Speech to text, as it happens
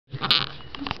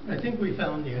I think we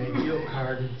found the ideal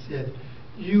card that said,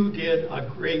 "You did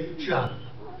a great job."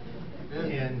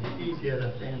 And he did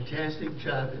a fantastic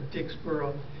job at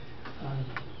Dixboro.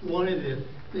 One of the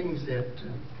things that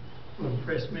will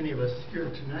impress many of us here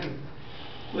tonight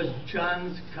was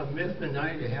John's commitment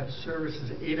not to have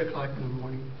services at 8 o'clock in the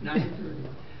morning, 9:30,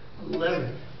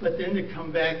 11, but then to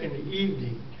come back in the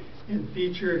evening and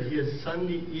feature his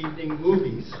Sunday evening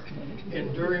movies.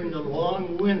 And during the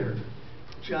long winter,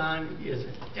 John is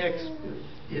an expert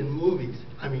in movies.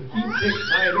 I mean, he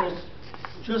picked titles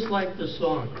just like the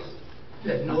songs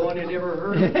that no one had ever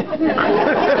heard of.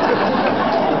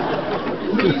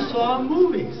 We saw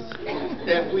movies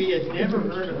that we had never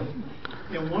heard of.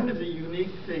 And one of the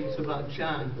unique things about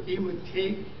John, he would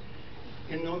take,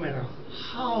 and no matter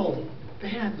how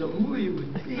bad the movie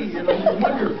would be, you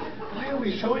wonder, why are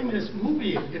we showing this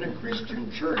movie in a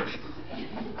Christian church?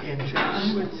 And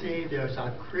John would say, there's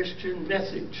a Christian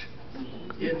message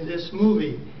in this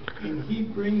movie. And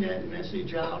he'd bring that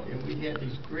message out, and we'd have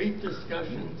these great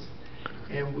discussions.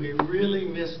 And we really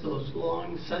miss those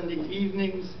long Sunday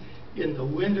evenings in the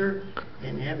winter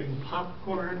and having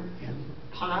popcorn and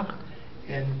pop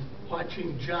and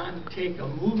watching John take a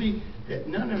movie that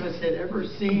none of us had ever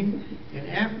seen. And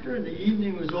after the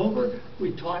evening was over,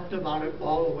 we talked about it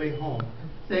all the way home.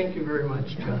 Thank you very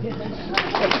much, John.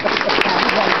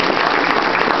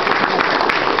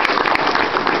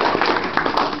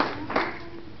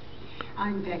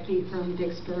 I'm Becky from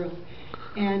Dixboro,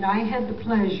 and I had the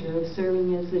pleasure of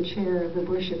serving as the chair of the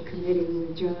worship committee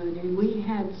with John, and we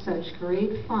had such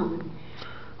great fun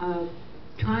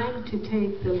trying to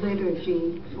take the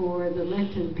liturgy for the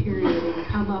Lenten period and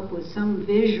come up with some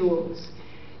visuals.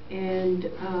 And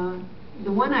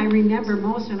the one I remember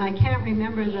most, and I can't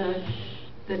remember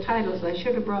the titles, I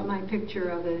should have brought my picture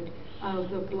of it, of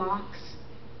the blocks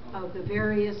of the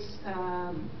various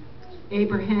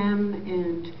Abraham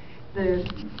and the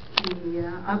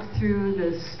up through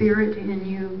the Spirit in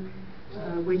you,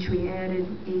 which we added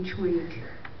each week.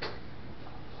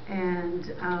 And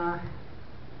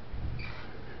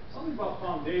something about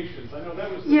foundations. I know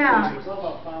that was the yeah. thing. It was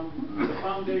all about the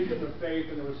foundation of faith,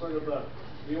 and there was sort of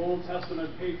the Old Testament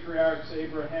patriarchs,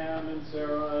 Abraham and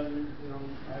Sarah, and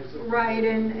Isaac. Right,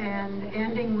 and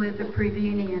ending with the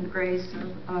prevenient grace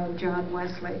of John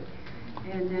Wesley,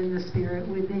 and then the Spirit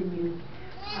within you.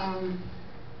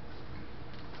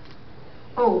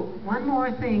 One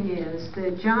more thing is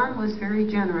that John was very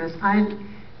generous.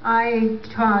 I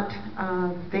taught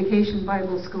Vacation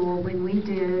Bible School when we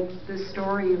did the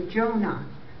story of Jonah.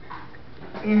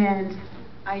 And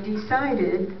I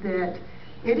decided that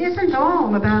it isn't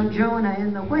all about Jonah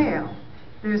and the whale.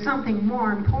 There's something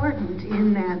more important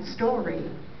in that story.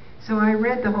 So I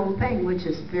read the whole thing, which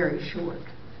is very short.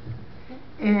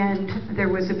 And there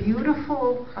was a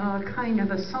beautiful kind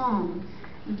of a song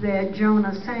that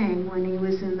Jonah sang when he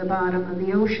was in the bottom of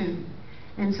the ocean.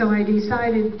 And so I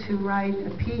decided to write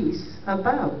a piece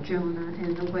about Jonah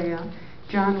and the whale.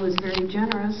 John was very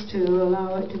generous to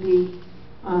allow it to be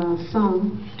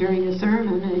sung during a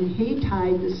sermon, and he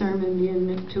tied the sermon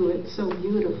into it so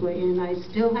beautifully. And I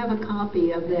still have a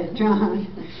copy of that, John,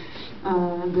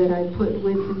 that I put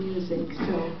with the music.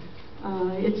 So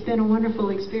it's been a wonderful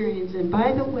experience. And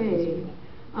by the way,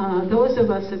 those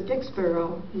of us of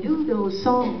Dixboro knew those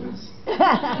songs.